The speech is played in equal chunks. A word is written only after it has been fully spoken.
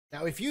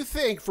Now, if you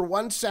think for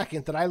 1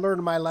 second that I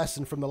learned my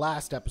lesson from the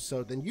last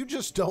episode, then you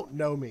just don't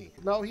know me.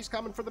 No, he's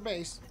coming for the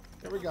base.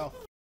 There we go.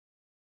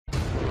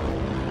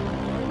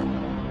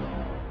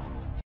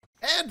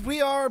 And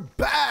we are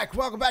back.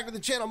 Welcome back to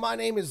the channel. My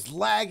name is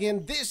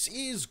Laggin. This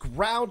is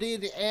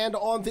Grounded, and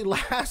on the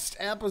last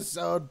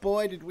episode,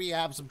 boy, did we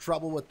have some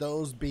trouble with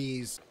those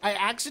bees. I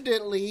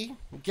accidentally,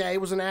 okay,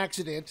 it was an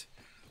accident,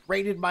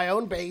 raided my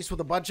own base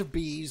with a bunch of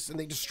bees, and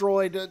they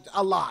destroyed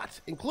a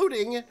lot,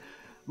 including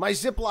my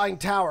zipline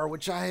tower,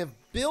 which I have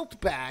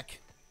built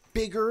back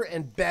bigger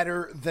and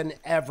better than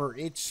ever.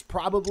 It's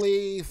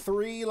probably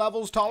 3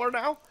 levels taller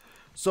now.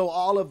 So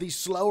all of these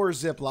slower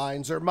zip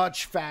lines are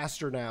much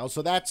faster now.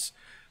 So it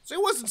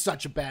wasn't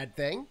such a bad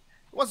thing.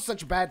 It wasn't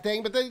such a bad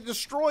thing, but they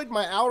destroyed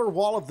my outer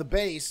wall of the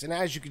base. And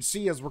as you can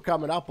see, as we're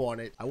coming up on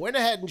it, I went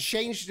ahead and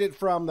changed it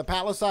from the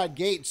palisade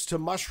gates to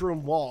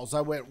mushroom walls.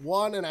 I went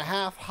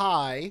 1.5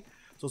 high,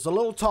 so it's a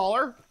little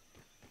taller.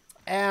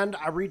 And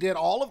I redid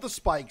all of the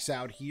spikes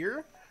out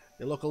here.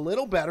 They look a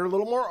little better, a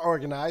little more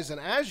organized.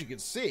 And as you can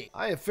see,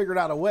 I have figured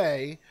out a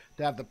way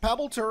to have the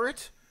pebble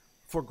turret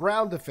for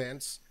ground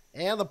defense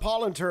and the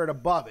pollen turret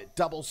above it,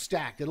 double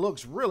stacked. It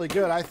looks really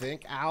good, I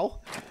think.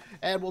 Ow.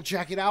 And we'll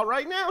check it out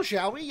right now,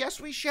 shall we?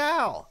 Yes, we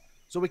shall.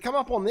 So we come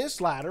up on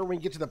this ladder when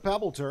we get to the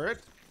pebble turret,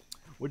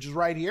 which is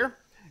right here.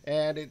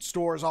 And it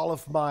stores all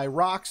of my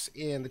rocks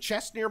in the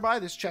chest nearby,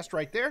 this chest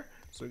right there.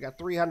 So we got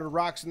 300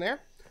 rocks in there.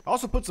 I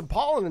also put some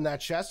pollen in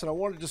that chest, and I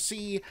wanted to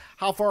see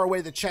how far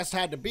away the chest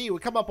had to be. We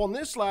come up on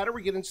this ladder,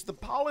 we get into the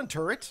pollen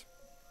turret,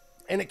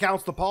 and it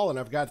counts the pollen.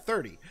 I've got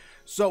 30.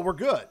 So we're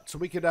good. So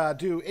we could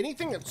do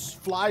anything that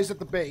flies at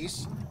the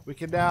base, we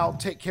can now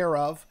take care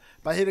of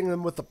by hitting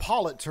them with the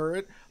pollen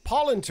turret.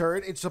 Pollen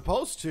turret, it's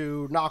supposed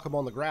to knock them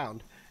on the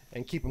ground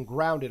and keep them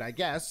grounded, I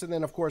guess. And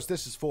then, of course,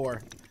 this is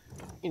for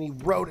any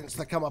rodents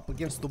that come up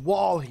against the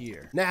wall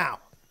here. Now,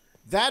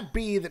 that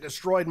bee that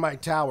destroyed my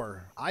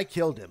tower, I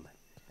killed him.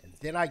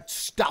 Then I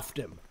stuffed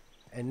him,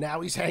 and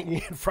now he's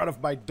hanging in front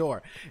of my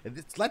door.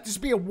 Let this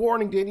be a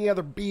warning to any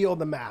other bee on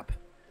the map.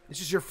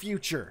 This is your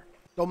future.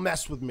 Don't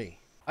mess with me.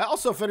 I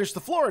also finished the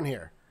floor in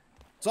here.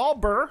 It's all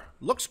burr.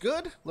 Looks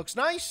good. Looks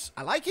nice.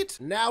 I like it.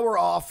 Now we're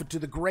off to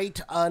the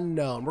great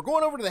unknown. We're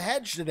going over to the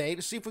hedge today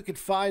to see if we could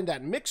find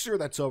that mixer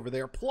that's over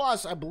there.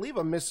 Plus, I believe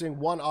I'm missing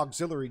 1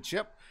 auxiliary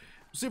chip.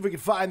 We'll see if we can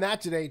find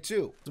that today,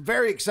 too. It's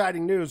very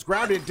exciting news.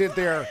 Grounded did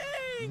their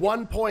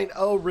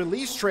 1.0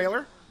 release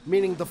trailer,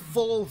 meaning the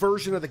full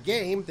version of the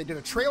game. They did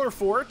a trailer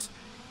for it,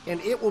 and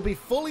it will be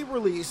fully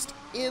released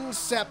in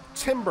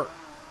September.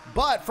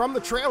 But from the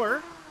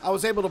trailer, I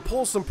was able to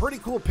pull some pretty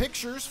cool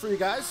pictures for you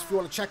guys if you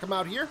want to check them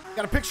out here.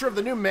 Got a picture of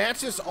the new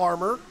Mantis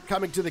armor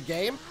coming to the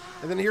game,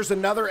 and then here's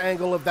another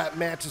angle of that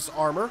Mantis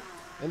armor.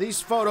 And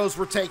these photos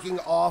we're taking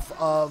off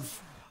of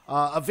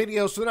a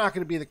video, so they're not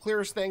going to be the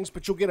clearest things,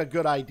 but you'll get a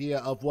good idea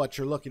of what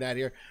you're looking at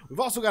here. We've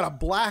also got a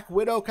Black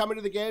Widow coming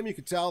to the game. You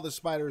can tell the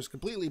spider is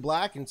completely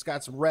black, and it's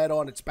got some red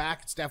on its back.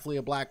 It's definitely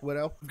a Black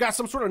Widow. We've got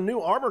some sort of new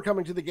armor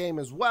coming to the game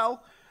as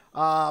well.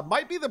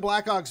 Might be the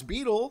Black Ox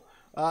Beetle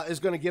is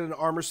going to get an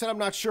armor set. I'm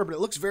not sure, but it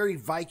looks very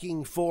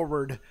Viking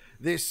forward.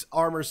 This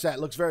armor set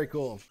looks very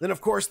cool. Then,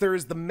 of course, there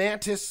is the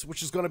Mantis,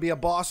 which is going to be a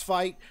boss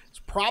fight. It's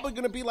probably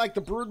going to be like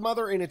the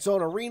Broodmother in its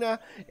own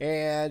arena,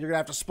 and you're going to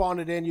have to spawn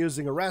it in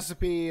using a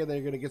recipe, and then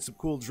you're going to get some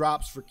cool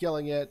drops for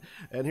killing it.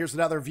 And here's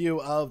another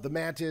view of the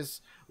Mantis.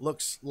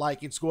 Looks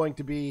like it's going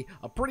to be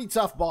a pretty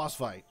tough boss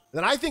fight.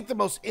 Then I think the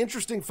most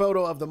interesting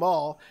photo of them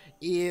all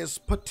is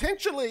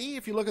potentially,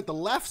 if you look at the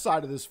left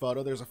side of this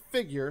photo, there's a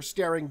figure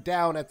staring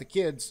down at the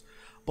kids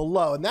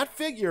below, and that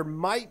figure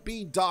might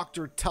be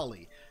Dr.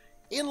 Tully.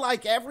 In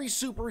like every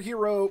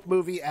superhero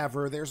movie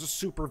ever, there's a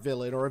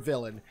supervillain or a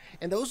villain,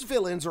 and those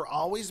villains are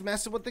always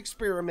messing with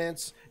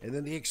experiments, and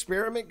then the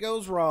experiment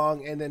goes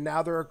wrong, and then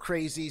now they're a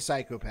crazy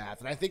psychopath.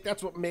 And I think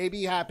that's what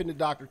maybe happened to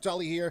Dr.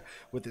 Tully here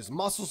with his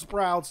muscle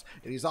sprouts,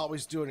 and he's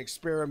always doing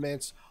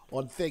experiments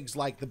on things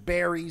like the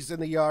berries in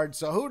the yard.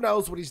 So who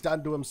knows what he's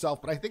done to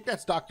himself, but I think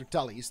that's Dr.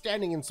 Tully. He's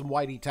standing in some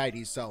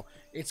whitey-tighties, so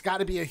it's got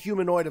to be a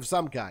humanoid of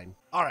some kind.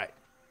 All right.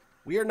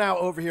 We are now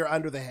over here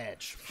under the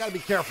hedge. Gotta be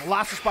careful.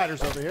 Lots of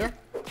spiders over here.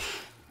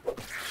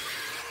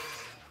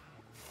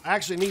 I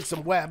actually need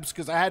some webs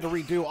because I had to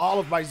redo all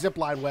of my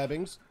zipline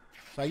webbings.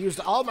 So I used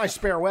all my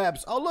spare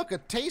webs. Oh, look, a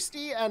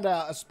Tasty and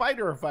a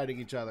spider are fighting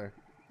each other.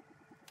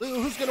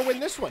 Ooh, who's gonna win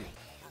this one?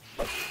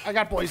 I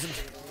got poisoned.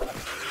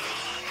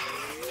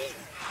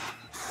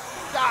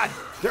 God,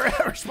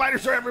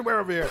 spiders are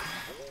everywhere over here.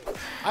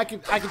 I can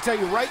tell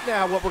you right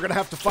now what we're gonna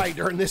have to fight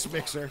during this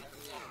mixer.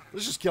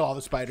 Let's just kill all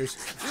the spiders.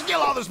 Just kill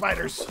all the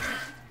spiders.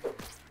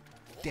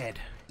 Dead.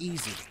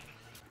 Easy.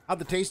 How'd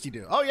the Tasty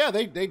do? Oh, yeah,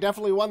 they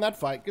definitely won that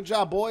fight. Good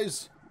job,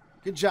 boys.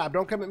 Good job.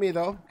 Don't come at me,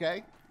 though,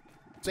 okay?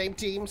 Same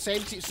team,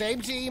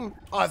 same team.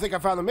 Oh, I think I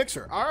found the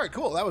mixer. All right,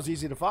 cool. That was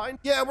easy to find.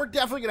 Yeah, we're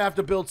definitely going to have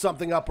to build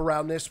something up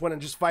around this one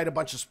and just fight a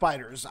bunch of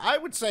spiders. I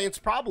would say it's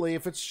probably,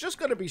 if it's just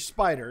going to be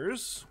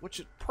spiders, which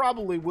it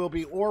probably will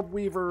be, Orb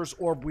Weavers,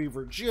 Orb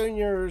Weaver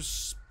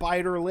Juniors,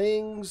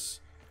 Spiderlings,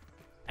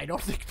 I don't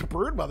think the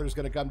brood mother's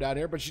gonna come down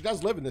here, but she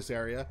does live in this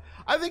area.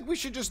 I think we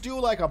should just do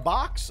like a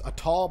box, a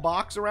tall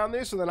box around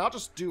this, and then I'll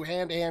just do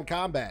hand-to-hand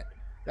combat.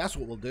 That's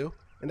what we'll do,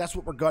 and that's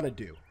what we're gonna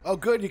do. Oh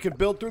good, you can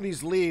build through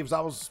these leaves. I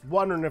was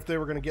wondering if they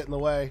were gonna get in the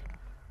way.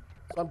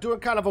 So I'm doing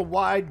kind of a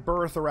wide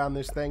berth around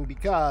this thing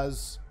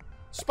because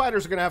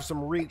spiders are gonna have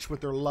some reach with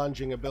their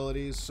lunging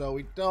abilities, so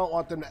we don't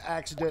want them to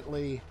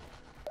accidentally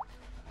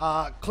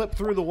clip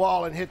through the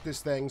wall and hit this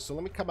thing. So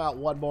let me come out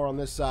one more on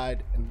this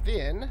side, and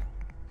then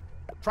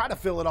try to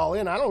fill it all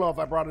in. I don't know if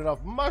I brought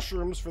enough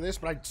mushrooms for this,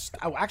 but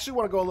I actually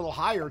want to go a little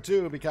higher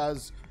too,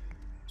 because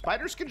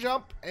spiders can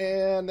jump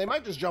and they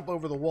might just jump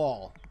over the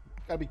wall.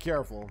 Gotta be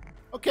careful.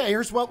 Okay,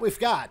 here's what we've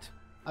got.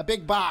 A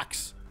big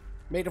box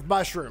made of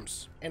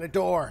mushrooms and a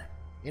door.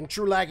 In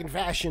true lagging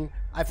fashion,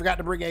 I forgot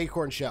to bring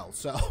acorn shells,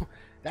 so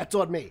that's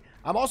on me.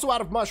 I'm also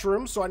out of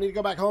mushrooms, so I need to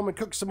go back home and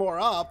cook some more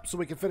up so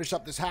we can finish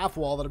up this half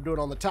wall that I'm doing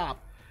on the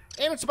top.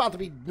 And it's about to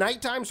be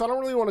nighttime, so I don't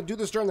really want to do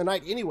this during the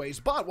night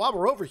anyways, but while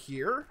we're over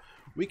here,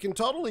 we can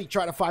totally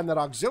try to find that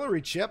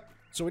auxiliary chip.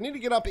 So we need to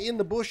get up in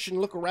the bush and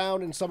look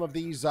around in some of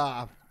these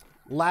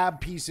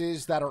lab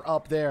pieces that are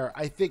up there.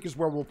 I think is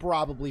where we'll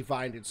probably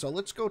find it. So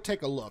let's go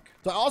take a look.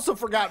 So I also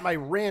forgot my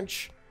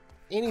wrench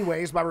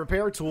anyways, my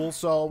repair tool.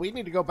 So we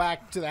need to go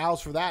back to the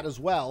house for that as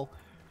well.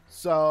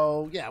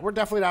 So yeah, we're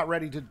definitely not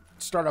ready to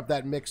start up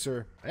that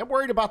mixer. I'm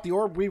worried about the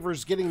orb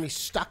weavers getting me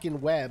stuck in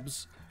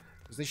webs,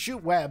 because they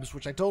shoot webs,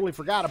 which I totally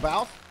forgot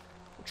about,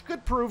 which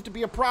could prove to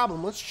be a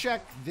problem. Let's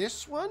check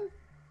this one.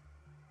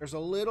 There's a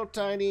little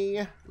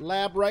tiny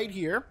lab right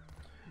here.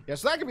 Yeah,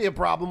 so that could be a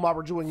problem while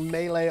we're doing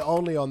melee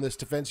only on this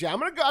defense. Yeah, I'm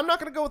not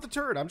gonna go with the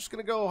turret. I'm just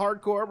gonna go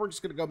hardcore. We're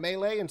just gonna go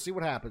melee and see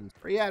what happens.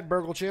 Where you at,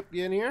 Burgle Chip?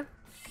 You in here?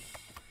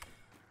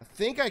 I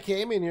think I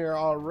came in here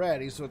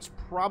already, so it's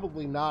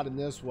probably not in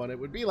this one. It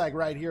would be like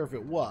right here if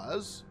it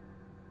was,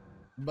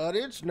 but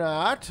it's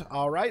not.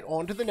 All right,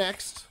 on to the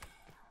next.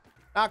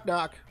 Knock,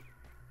 knock.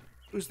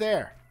 Who's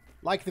there?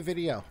 Like the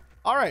video.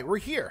 All right, we're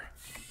here.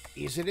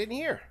 Is it in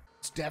here?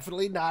 It's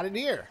definitely not in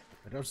here.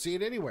 I don't see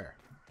it anywhere.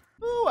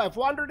 Ooh, I've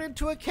wandered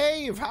into a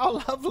cave. How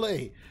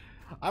lovely.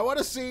 I want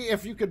to see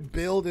if you could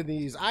build in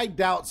these. I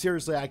doubt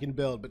seriously I can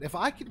build, but if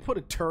I could put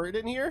a turret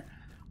in here,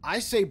 I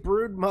say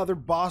brood mother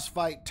boss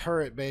fight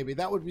turret, baby.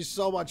 That would be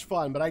so much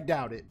fun, but I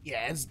doubt it.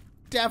 Yeah, it's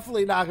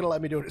definitely not going to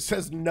let me do it. It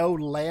says no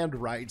land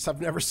rights.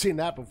 I've never seen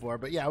that before,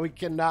 but yeah, we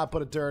cannot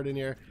put a turret in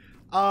here.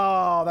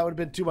 Oh, that would have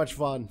been too much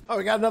fun. Oh,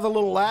 we got another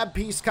little lab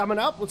piece coming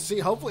up. Let's see.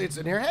 Hopefully it's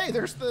in here. Hey,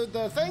 there's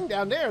the thing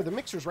down there. The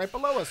mixer's right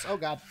below us. Oh,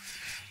 God.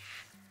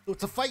 So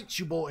it's a fight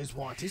you boys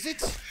want, is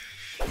it?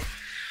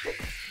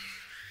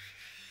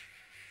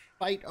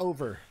 Fight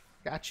over.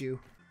 Got you.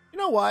 You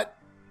know what?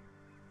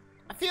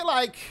 I feel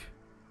like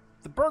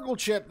the Burgle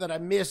chip that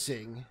I'm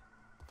missing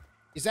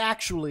is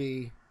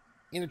actually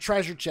in a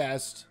treasure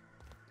chest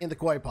in the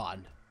koi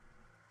pond.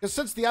 Because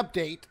since the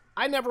update,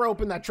 I never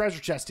opened that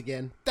treasure chest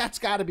again. That's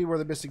got to be where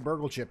the missing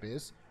Burgle chip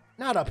is.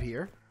 Not up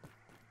here.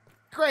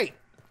 Great.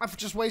 I've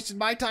just wasted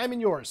my time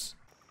and yours.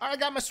 All right, I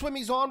got my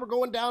swimmies on. We're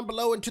going down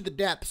below into the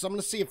depths. I'm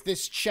going to see if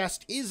this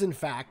chest is, in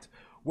fact,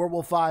 where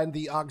we'll find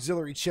the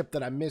auxiliary chip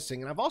that I'm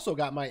missing. And I've also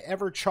got my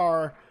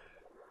Everchar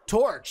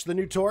torch, the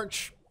new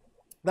torch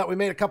that we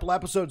made a couple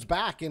episodes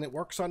back, and it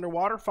works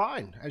underwater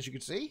fine, as you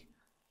can see.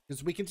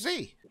 As we can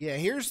see. Yeah,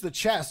 here's the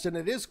chest, and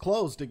it is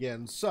closed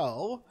again.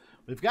 So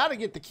we've got to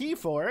get the key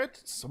for it.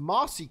 It's a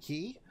mossy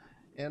key,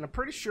 and I'm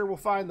pretty sure we'll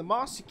find the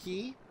mossy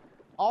key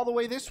all the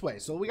way this way.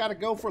 So we got to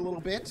go for a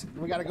little bit.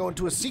 We got to go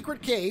into a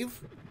secret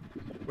cave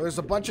where there's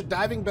a bunch of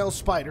diving bell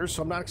spiders,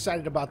 so I'm not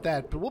excited about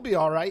that, but we'll be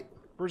all right.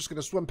 We're just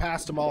going to swim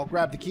past them all,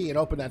 grab the key, and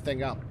open that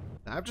thing up.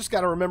 Now, I've just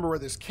got to remember where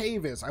this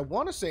cave is. I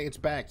want to say it's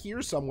back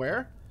here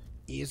somewhere.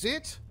 Is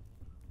it?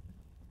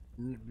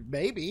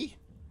 Maybe.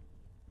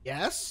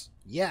 Yes.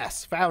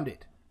 Yes, found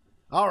it.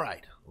 All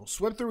right, we'll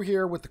swim through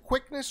here with the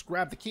quickness,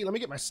 grab the key. Let me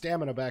get my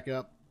stamina back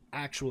up,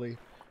 actually,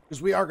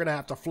 because we are going to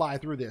have to fly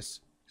through this.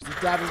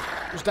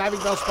 There's diving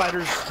bell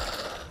spiders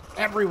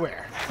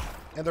everywhere,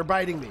 and they're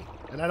biting me,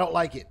 and I don't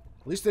like it.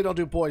 At least they don't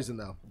do poison,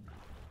 though.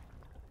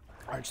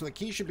 All right, so the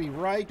key should be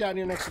right down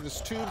here next to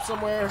this tube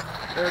somewhere.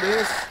 There it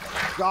is.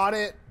 Got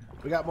it.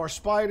 We got more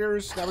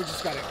spiders. Now we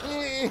just got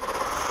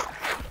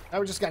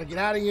to get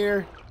out of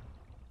here.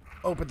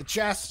 Open the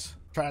chest.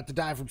 Try not to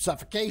die from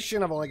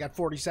suffocation. I've only got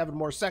 47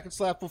 more seconds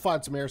left. We'll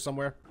find some air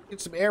somewhere.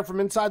 Get some air from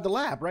inside the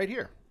lab right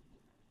here.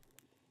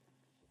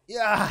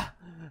 Yeah.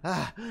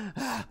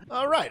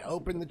 All right,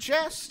 open the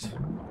chest.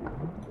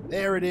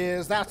 There it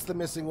is. That's the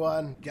missing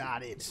one.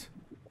 Got it.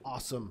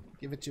 Awesome.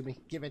 Give it to me.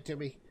 Give it to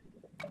me.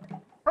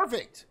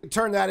 Perfect.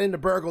 Turn that into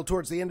Burgle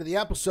towards the end of the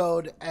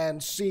episode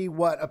and see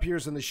what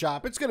appears in the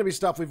shop. It's going to be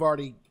stuff we've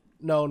already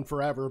known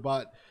forever,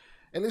 but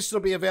at least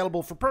it'll be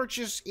available for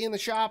purchase in the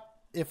shop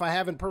if I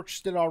haven't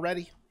purchased it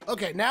already.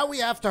 Okay, now we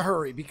have to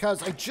hurry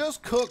because I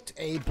just cooked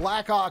a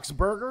Black Ox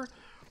burger,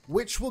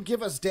 which will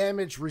give us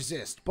damage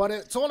resist, but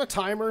it's on a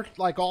timer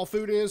like all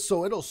food is,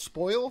 so it'll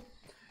spoil,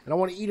 and I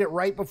want to eat it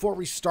right before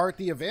we start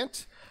the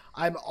event.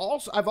 I've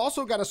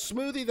also got a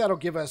smoothie that'll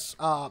give us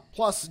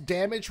plus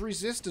damage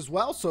resist as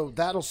well, so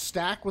that'll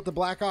stack with the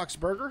Black Ox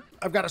Burger.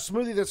 I've got a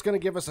smoothie that's going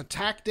to give us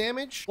attack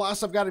damage.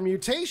 Plus, I've got a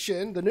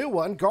mutation, the new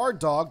one, Guard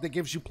Dog, that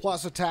gives you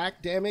plus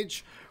attack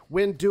damage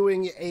when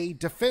doing a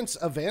defense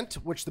event,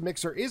 which the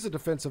Mixer is a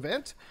defense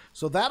event.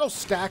 So that'll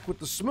stack with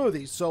the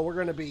smoothie. So we're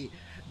going to be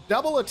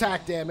double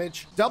attack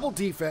damage, double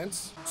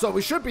defense. So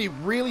we should be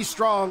really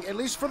strong, at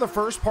least for the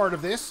first part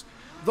of this.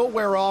 They'll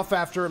wear off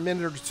after a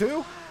minute or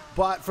two,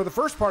 but for the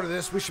first part of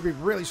this, we should be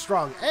really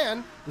strong.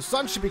 And the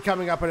sun should be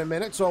coming up in a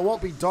minute, so it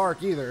won't be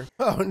dark either.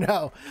 Oh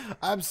no,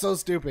 I'm so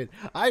stupid.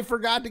 I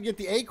forgot to get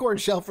the acorn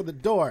shell for the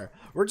door.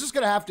 We're just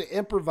gonna have to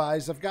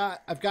improvise. I've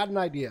got an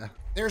idea.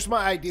 There's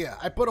my idea.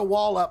 I put a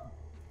wall up.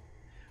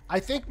 I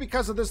think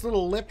because of this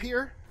little lip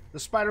here, the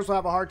spiders will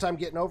have a hard time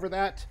getting over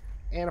that.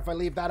 And if I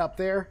leave that up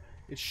there,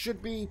 it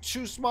should be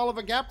too small of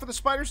a gap for the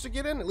spiders to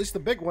get in, at least the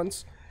big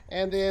ones.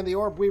 And then the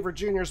Orb Weaver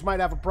Juniors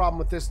might have a problem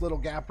with this little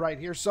gap right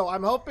here. So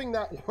I'm hoping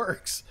that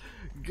works.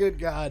 Good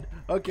God.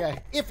 Okay.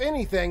 If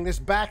anything, this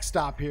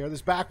backstop here,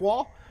 this back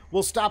wall,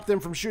 will stop them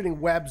from shooting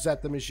webs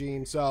at the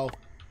machine. So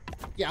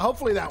yeah,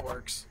 hopefully that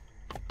works.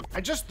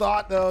 I just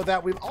thought, though,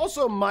 that we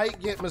also might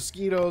get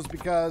mosquitoes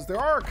because there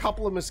are a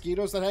couple of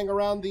mosquitoes that hang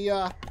around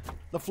the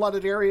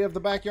flooded area of the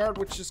backyard,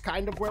 which is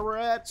kind of where we're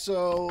at.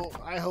 So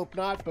I hope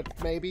not, but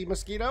maybe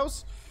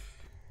mosquitoes.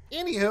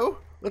 Anywho,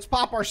 let's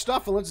pop our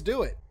stuff and let's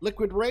do it.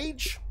 Liquid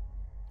Rage,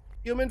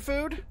 human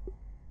food,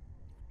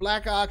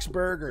 Black Ox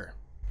Burger.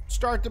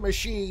 Start the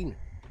machine.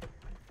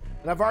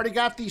 And I've already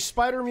got the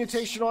spider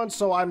mutation on,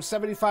 so I'm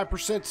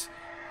 75%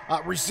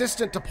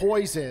 resistant to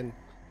poison.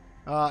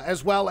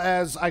 As well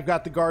as I've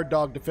got the Guard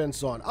Dog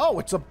defense on. Oh,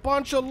 it's a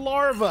bunch of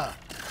larvae.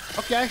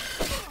 Okay.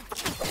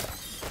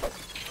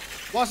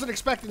 Wasn't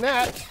expecting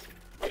that.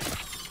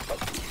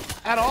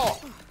 At all.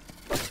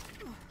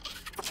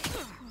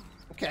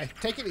 Okay,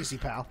 take it easy,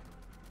 pal.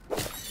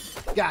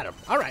 Got him.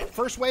 All right,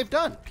 first wave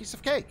done. Piece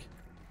of cake.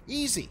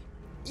 Easy.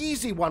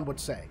 Easy, one would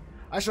say.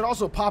 I should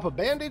also pop a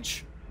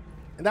bandage.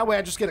 And that way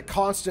I just get a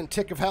constant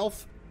tick of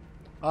health.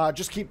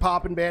 Just keep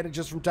popping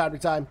bandages from time to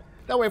time.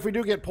 That way, if we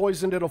do get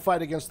poisoned, it'll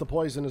fight against the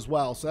poison as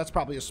well. So that's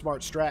probably a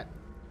smart strat.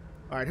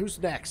 All right,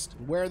 who's next?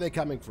 Where are they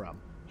coming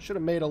from? Should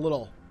have made a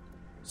little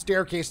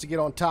staircase to get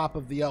on top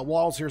of the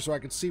walls here so I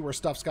could see where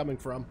stuff's coming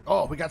from.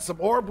 Oh, we got some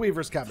Orb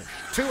Weavers coming.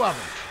 2 of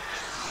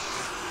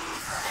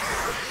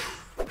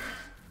them.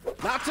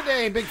 Not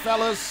today, big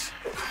fellas.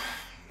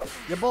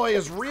 Your boy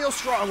is real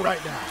strong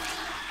right now.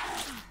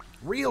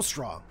 Real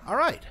strong. All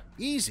right,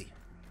 easy.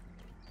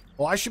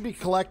 Well, I should be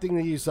collecting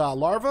these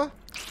larvae,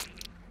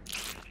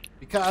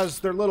 because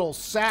their little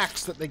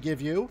sacks that they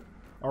give you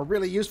are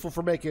really useful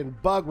for making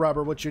bug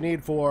rubber, which you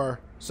need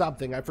for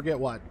something. I forget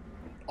what.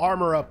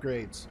 Armor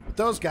upgrades. But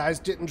those guys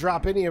didn't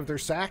drop any of their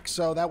sacks,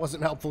 so that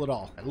wasn't helpful at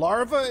all.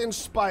 Larvae and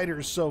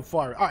spiders so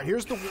far. All right,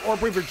 here's the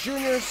Orb Weaver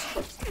Juniors,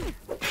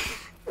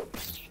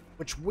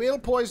 which will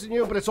poison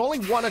you, but it's only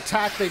one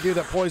attack they do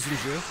that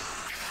poisons you.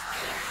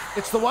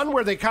 It's the one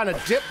where they kind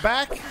of dip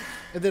back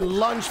and then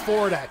lunge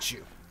forward at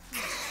you.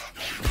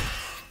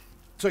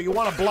 So you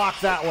want to block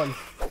that one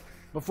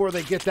before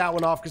they get that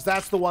one off, because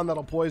that's the one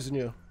that'll poison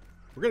you.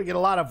 We're going to get a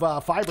lot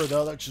of fiber,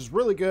 though, which is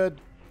really good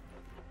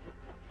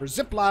for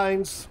zip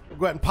lines. We'll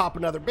go ahead and pop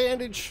another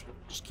bandage.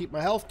 Just keep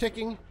my health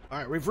ticking. All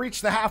right, we've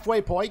reached the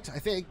halfway point, I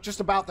think. Just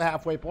about the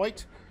halfway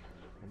point.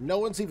 No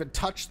one's even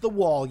touched the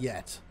wall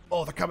yet.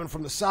 Oh, they're coming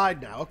from the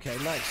side now. Okay,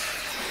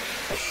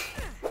 nice.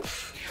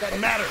 Doesn't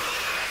matter.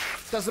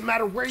 Doesn't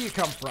matter where you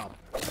come from.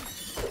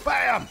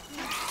 Bam!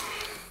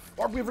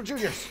 Orb Weaver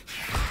Juniors.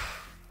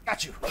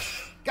 Got you.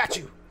 Got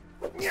you.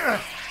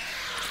 Yeah.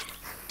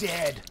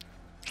 Dead.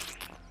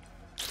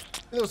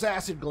 Those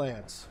acid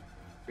glands.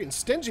 Being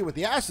stingy with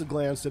the acid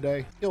glands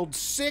today. Killed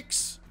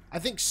 6, I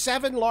think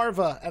 7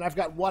 larvae, and I've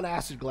got 1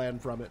 acid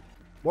gland from it.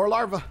 More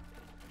larvae.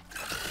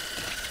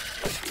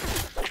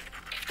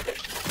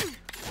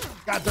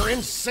 God, they're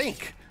in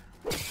sync.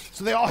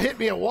 So they all hit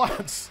me at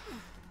once.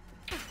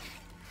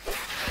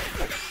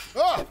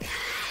 Oh!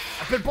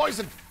 I've been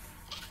poisoned.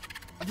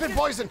 I've been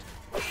poisoned.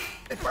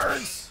 It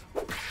burns.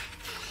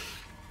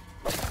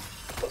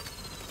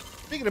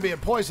 Speaking of being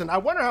poisoned, I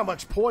wonder how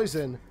much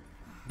poison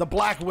the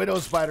Black Widow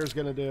spider is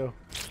going to do.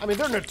 I mean,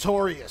 they're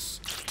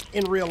notorious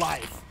in real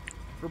life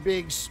for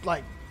being,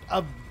 like,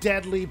 a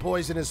deadly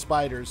poisonous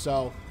spider.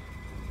 So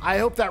I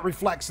hope that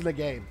reflects in the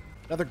game.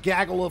 Another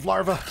gaggle of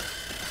larvae.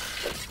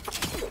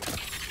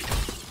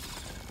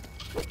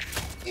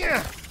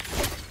 Yeah.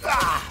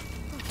 Ah.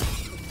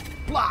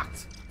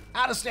 Blocked.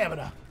 Out of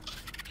stamina.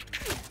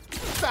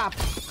 Stop.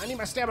 I need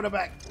my stamina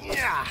back.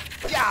 Yeah.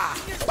 Yeah.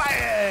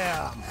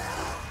 Bam.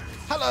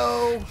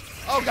 Hello.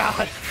 Oh,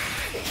 God.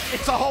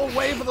 It's a whole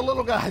wave of the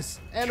little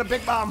guys. And a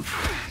big bomb.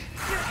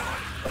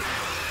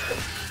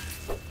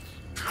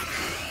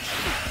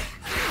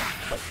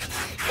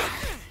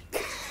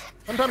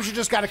 Sometimes you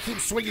just got to keep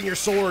swinging your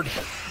sword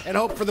and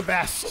hope for the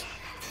best.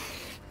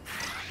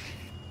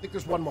 I think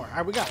there's one more. All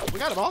right, we got it. We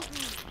got them all.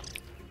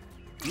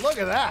 Look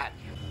at that.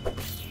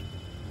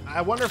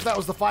 I wonder if that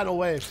was the final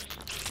wave.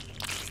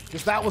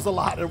 because that was a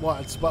lot at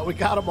once, but we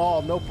got them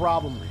all, no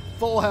problem.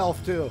 Full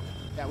health, too.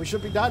 Yeah, we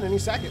should be done any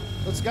second.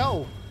 Let's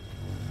go.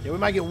 Yeah, we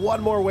might get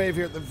one more wave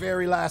here at the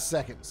very last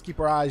second. Let's keep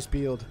our eyes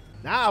peeled.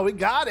 Now we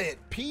got it.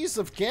 Piece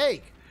of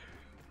cake.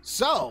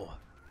 So,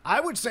 I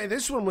would say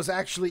this one was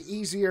actually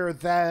easier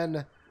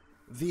than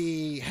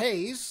the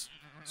haze.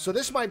 So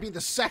this might be the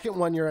second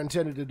one you're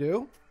intended to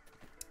do.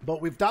 But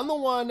we've done the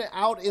one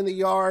out in the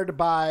yard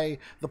by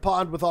the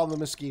pond with all the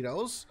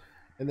mosquitoes.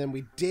 And then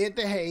we did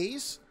the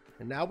haze.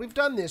 And now we've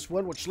done this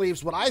one, which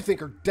leaves what I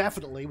think are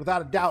definitely,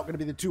 without a doubt, going to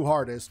be the two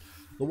hardest.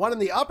 The one in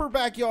the upper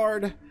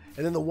backyard,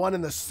 and then the one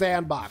in the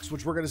sandbox,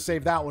 which we're going to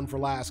save that one for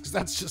last, because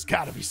that's just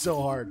got to be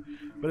so hard.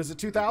 But is it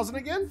 2,000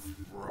 again?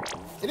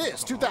 It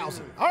is,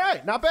 2,000. All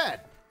right, not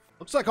bad.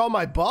 Looks like all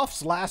my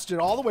buffs lasted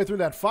all the way through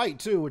that fight,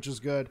 too, which is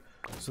good.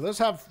 So those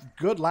have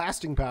good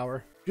lasting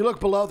power. If you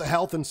look below the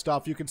health and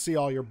stuff, you can see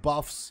all your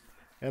buffs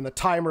and the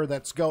timer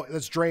that's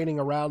draining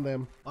around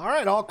them. All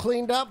right, all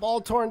cleaned up, all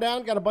torn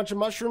down. Got a bunch of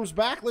mushrooms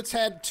back. Let's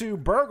head to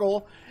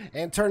Burgle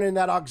and turn in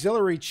that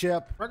auxiliary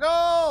chip.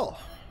 Burgle!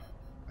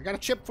 I got a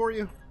chip for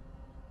you.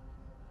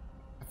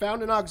 I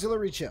found an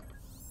auxiliary chip.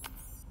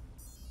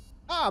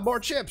 Ah, more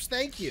chips.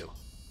 Thank you.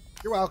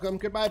 You're welcome.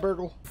 Goodbye,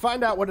 Burgle.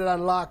 Find out what it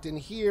unlocked in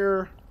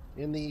here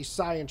in the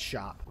science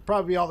shop.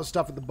 Probably all the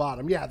stuff at the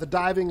bottom. Yeah, the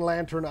diving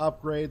lantern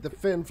upgrade, the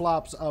fin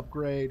flops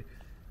upgrade,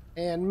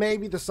 and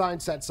maybe the sign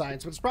set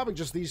science. But it's probably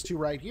just these two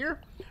right here,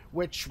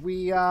 which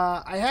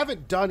I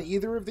haven't done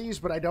either of these,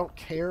 but I don't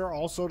care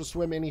also to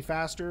swim any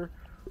faster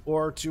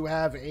or to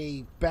have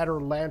a better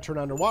lantern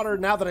underwater,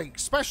 now that I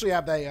especially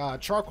have the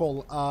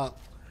charcoal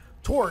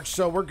torch,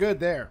 so we're good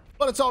there.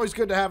 But it's always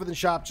good to have it in the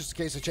shop just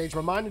in case I change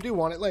my mind and do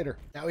want it later.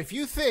 Now, if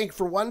you think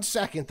for 1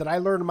 second that I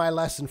learned my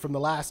lesson from the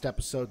last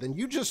episode, then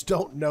you just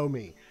don't know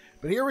me.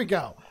 But here we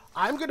go.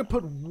 I'm going to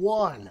put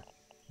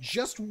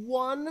just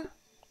one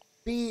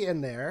bee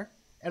in there,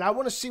 and I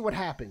want to see what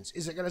happens.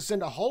 Is it going to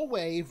send a whole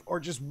wave or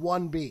just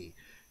one bee?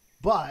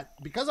 But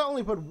because I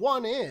only put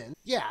one in,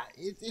 yeah,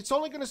 it's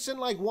only going to send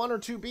like 1 or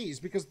 2 bees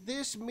because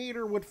this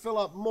meter would fill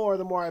up more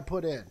the more I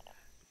put in.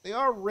 They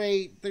are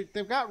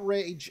they've got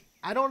rage.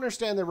 I don't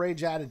understand the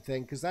rage added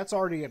thing because that's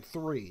already at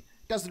 3.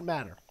 Doesn't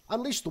matter.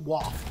 Unleash the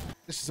waft.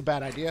 This is a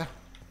bad idea.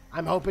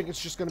 I'm hoping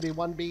it's just going to be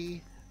 1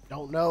 bee.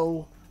 Don't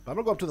know. But I'm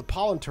going to go up to the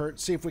pollen turret and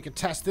see if we can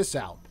test this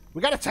out.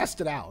 We got to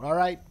test it out, all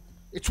right?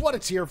 It's what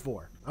it's here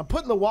for. I'm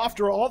putting the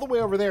wafter all the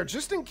way over there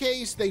just in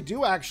case they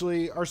do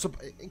actually,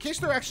 in case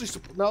they're actually,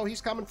 no,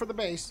 he's coming for the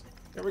base.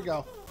 There we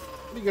go.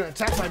 Are you going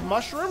to attack my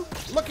mushroom?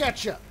 Look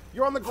at you.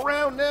 You're on the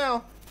ground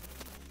now.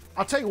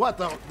 I'll tell you what,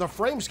 though, the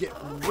frames get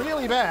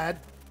really bad.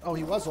 Oh,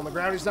 he was on the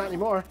ground. He's not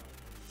anymore.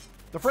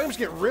 The frames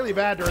get really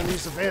bad during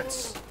these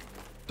events.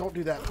 Don't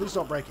do that. Please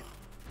don't break it.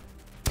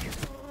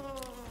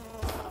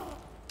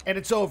 And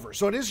it's over.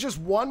 So it is just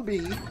 1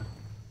 bee.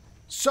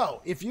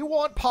 So if you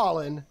want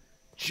pollen,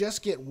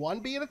 just get 1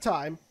 bee at a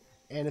time.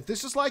 And if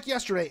this is like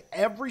yesterday,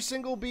 every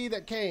single bee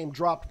that came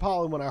dropped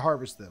pollen when I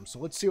harvest them. So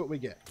let's see what we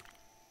get.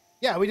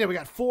 Yeah, we did. We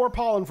got 4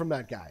 pollen from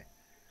that guy.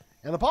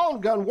 And the pollen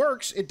gun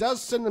works. It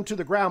does send them to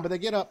the ground, but they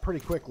get up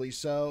pretty quickly.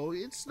 So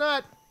it's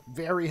not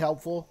very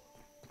helpful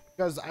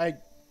because I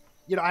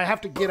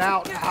have to get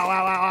out. Ow,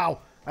 ow, ow, ow.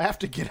 I have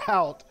to get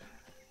out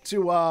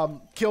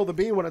to kill the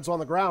bee when it's on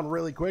the ground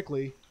really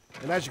quickly.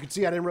 And as you can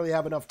see, I didn't really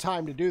have enough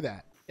time to do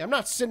that. I'm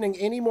not sending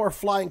any more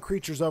flying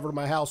creatures over to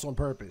my house on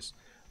purpose.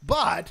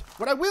 But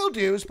what I will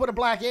do is put a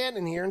black ant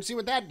in here and see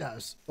what that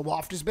does. The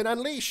waft has been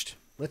unleashed.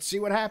 Let's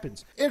see what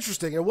happens.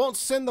 Interesting. It won't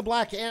send the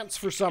black ants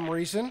for some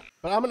reason.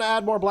 But I'm going to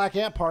add more black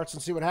ant parts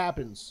and see what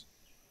happens.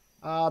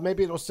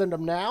 Maybe it'll send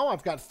them now.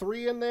 I've got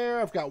 3 in there.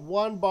 I've got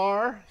 1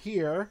 bar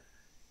here.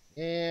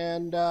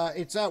 And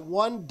it's at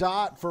 1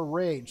 dot for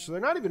rage. So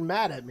they're not even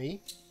mad at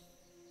me.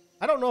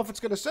 I don't know if it's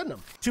going to send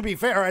them. To be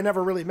fair, I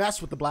never really messed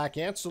with the black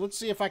ants, so let's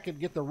see if I can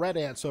get the red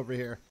ants over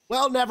here.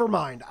 Well, never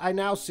mind. I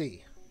now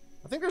see.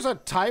 I think there's a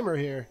timer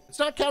here. It's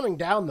not counting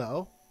down,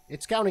 though.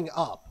 It's counting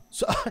up.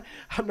 So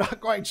I'm not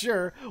quite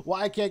sure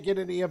why I can't get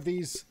any of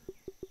these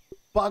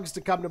bugs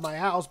to come to my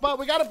house, but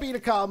we got a bee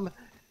to come.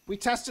 We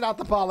tested out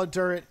the pollen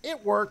turret.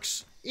 It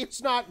works.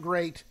 It's not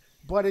great,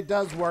 but it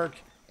does work.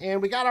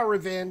 And we got our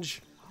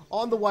revenge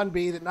on the 1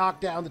 bee that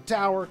knocked down the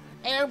tower,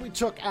 and we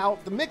took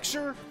out the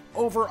mixer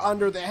over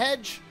under the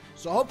hedge.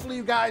 So hopefully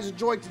you guys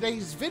enjoyed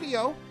today's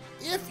video.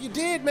 If you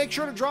did, make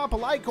sure to drop a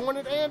like on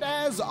it, and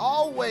as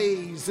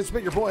always, it's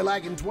been your boy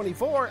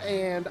Laggin24,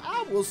 and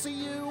I will see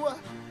you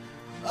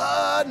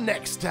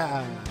next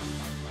time.